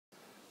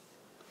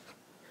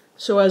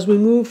So as we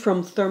move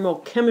from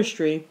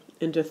thermochemistry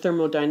into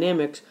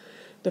thermodynamics,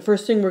 the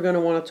first thing we're going to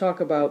want to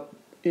talk about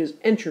is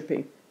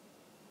entropy.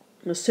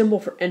 The symbol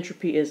for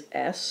entropy is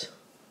S.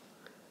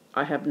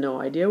 I have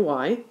no idea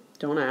why.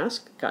 Don't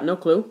ask. Got no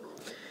clue.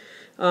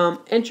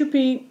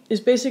 Entropy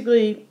is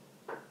basically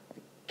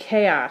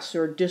chaos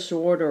or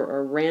disorder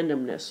or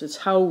randomness. It's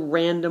how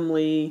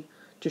randomly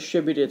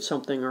distributed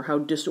something or how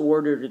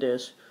disordered it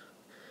is.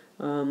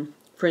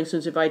 For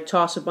instance, if I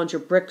toss a bunch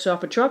of bricks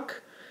off a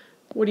truck,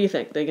 what do you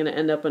think? They're going to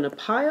end up in a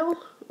pile,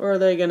 or are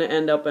they going to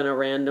end up in a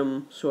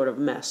random sort of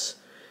mess?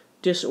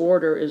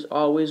 Disorder is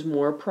always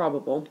more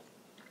probable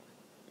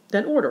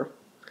than order.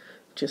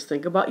 Just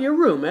think about your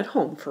room at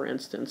home, for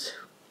instance.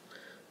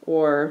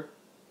 Or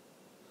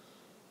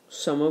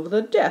some of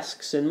the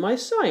desks in my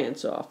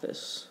science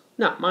office.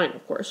 Not mine,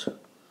 of course.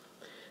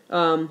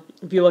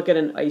 If you look at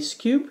an ice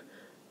cube,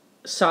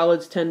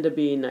 solids tend to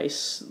be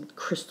nice,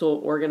 crystal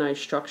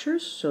organized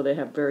structures, so they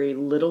have very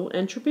little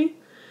entropy,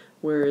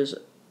 whereas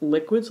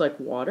liquids like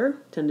water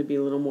tend to be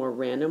a little more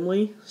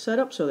randomly set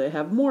up, so they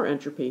have more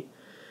entropy.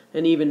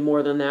 And even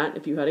more than that,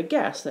 if you had a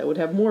gas, that would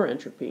have more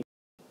entropy.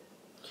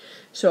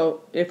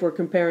 So if we're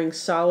comparing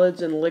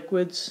solids and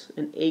liquids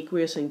and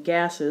aqueous and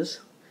gases,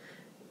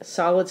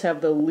 solids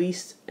have the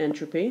least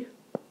entropy.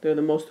 They're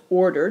the most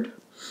ordered.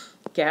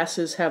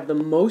 Gases have the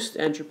most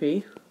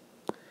entropy.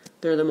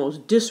 They're the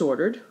most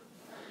disordered.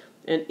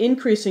 And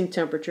increasing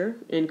temperature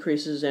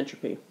increases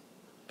entropy.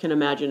 Can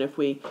imagine if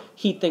we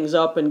heat things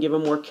up and give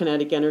them more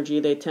kinetic energy,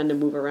 they tend to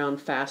move around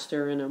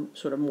faster in a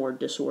sort of more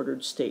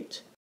disordered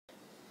state.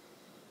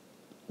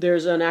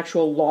 There's an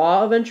actual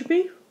law of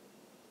entropy.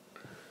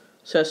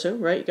 Says so,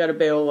 right? You got to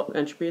obey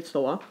entropy, it's the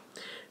law.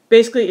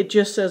 Basically, it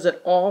just says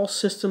that all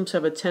systems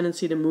have a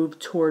tendency to move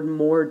toward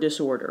more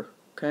disorder.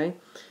 Okay?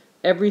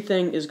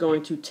 Everything is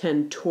going to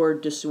tend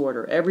toward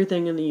disorder.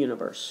 Everything in the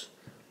universe.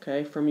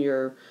 Okay? From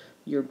your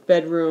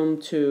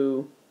bedroom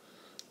to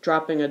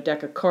dropping a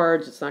deck of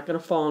cards, it's not going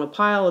to fall in a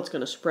pile, it's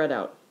going to spread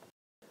out.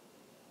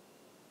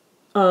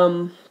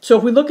 So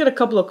if we look at a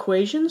couple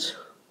equations,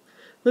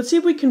 let's see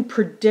if we can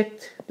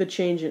predict the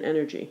change in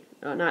energy.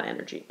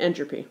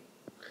 Entropy.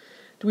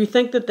 Do we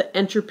think that the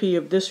entropy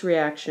of this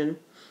reaction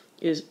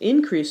is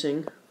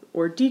increasing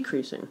or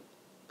decreasing?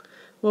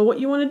 Well, what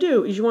you want to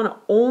do is you want to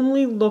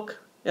only look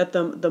at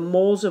the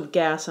moles of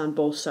gas on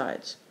both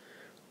sides.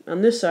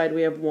 On this side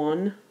we have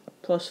 1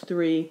 plus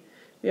 3.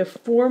 We have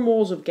 4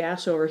 moles of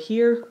gas over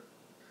here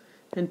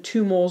and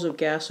 2 moles of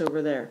gas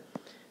over there.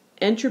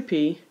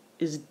 Entropy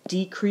is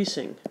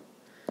decreasing.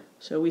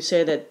 So we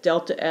say that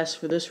delta S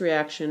for this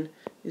reaction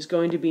is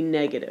going to be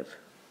negative.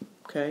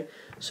 Okay?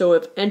 So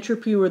if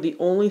entropy were the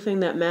only thing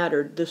that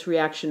mattered, this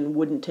reaction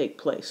wouldn't take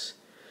place.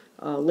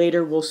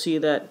 Later we'll see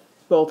that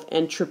both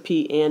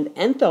entropy and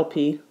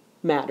enthalpy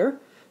matter,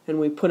 and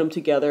we put them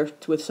together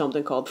with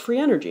something called free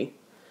energy.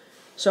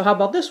 So how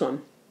about this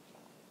one?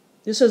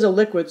 This is a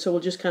liquid, so we'll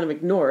just kind of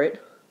ignore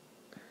it.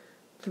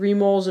 3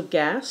 moles of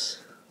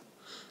gas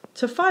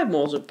to 5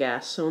 moles of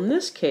gas. So in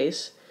this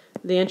case,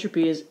 the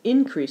entropy is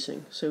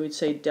increasing. So we'd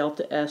say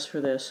delta S for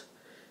this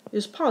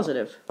is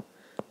positive.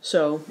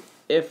 So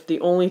if the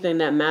only thing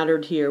that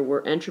mattered here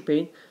were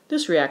entropy,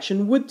 this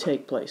reaction would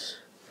take place.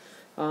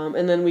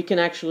 And then we can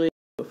actually,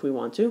 if we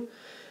want to,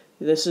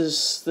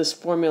 this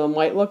formula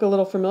might look a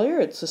little familiar.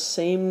 It's the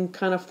same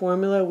kind of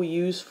formula we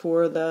use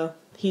for the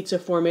heats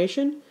of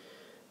formation,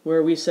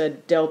 where we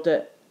said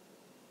delta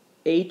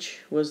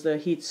H was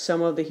the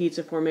sum of the heats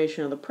of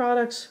formation of the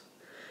products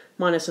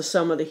minus the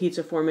sum of the heats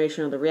of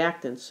formation of the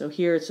reactants. So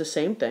here it's the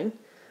same thing.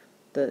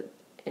 The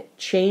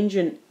change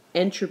in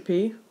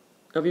entropy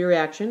of your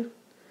reaction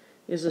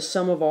is the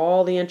sum of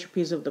all the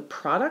entropies of the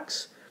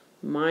products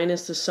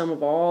minus the sum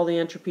of all the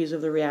entropies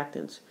of the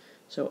reactants.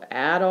 So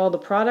add all the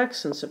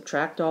products and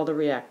subtract all the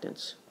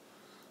reactants.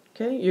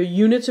 Okay, your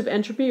units of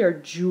entropy are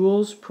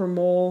joules per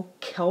mole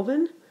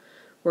Kelvin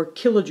or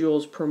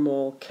kilojoules per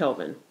mole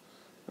Kelvin.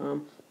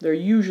 They're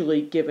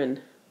usually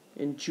given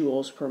in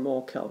joules per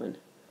mole Kelvin.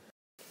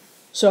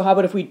 So how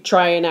about if we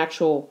try an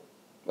actual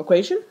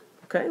equation?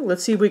 Okay,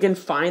 let's see if we can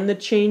find the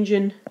change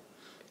in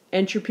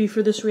entropy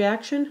for this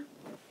reaction.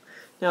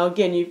 Now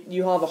again,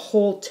 you have a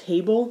whole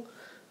table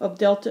of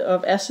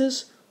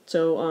S's,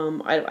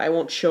 so I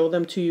won't show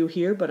them to you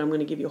here, but I'm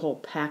going to give you a whole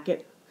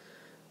packet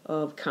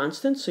of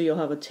constants, so you'll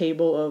have a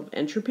table of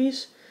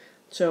entropies.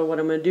 So what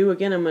I'm going to do,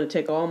 again, I'm going to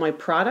take all my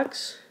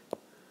products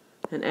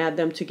and add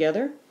them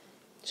together.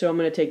 So I'm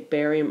going to take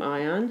barium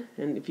ion,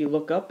 and if you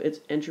look up, its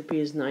entropy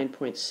is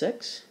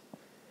 9.6,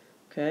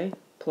 okay,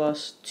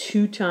 plus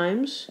 2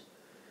 times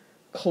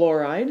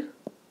chloride,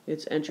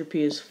 its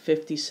entropy is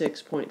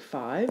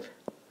 56.5,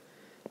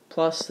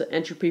 plus the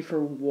entropy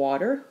for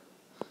water,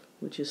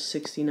 which is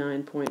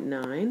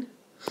 69.9,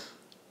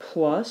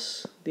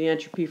 plus the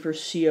entropy for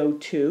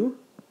CO2,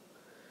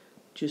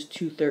 which is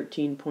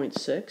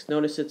 213.6.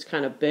 Notice it's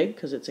kind of big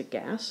because it's a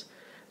gas.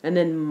 And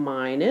then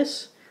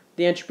minus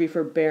the entropy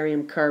for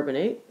barium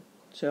carbonate,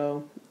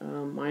 so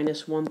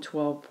minus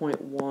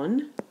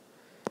 112.1,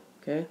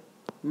 okay,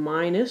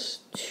 minus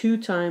 2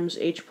 times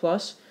H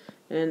plus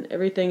and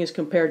everything is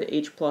compared to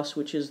H plus,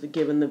 which is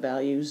given the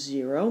value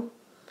 0,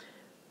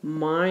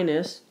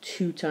 minus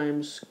 2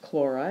 times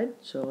chloride,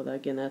 so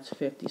again that's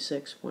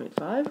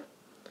 56.5.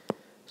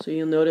 So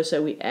you'll notice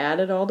that we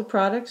added all the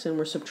products and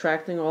we're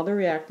subtracting all the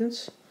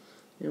reactants,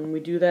 and when we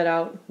do that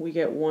out we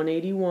get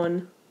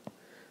 181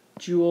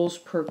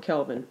 joules per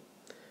Kelvin.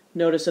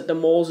 Notice that the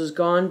moles is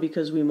gone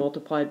because we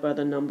multiplied by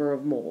the number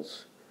of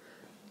moles.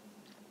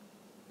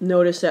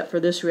 Notice that for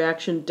this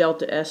reaction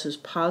delta S is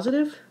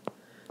positive.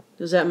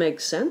 Does that make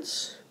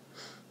sense?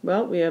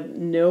 Well, we have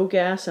no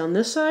gas on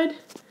this side,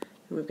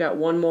 and we've got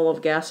 1 mole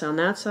of gas on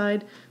that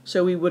side,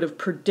 so we would have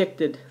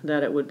predicted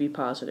that it would be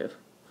positive.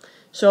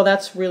 So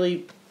that's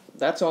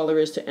all there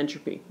is to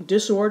entropy.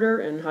 Disorder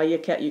and how you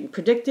can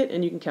predict it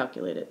and you can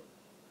calculate it.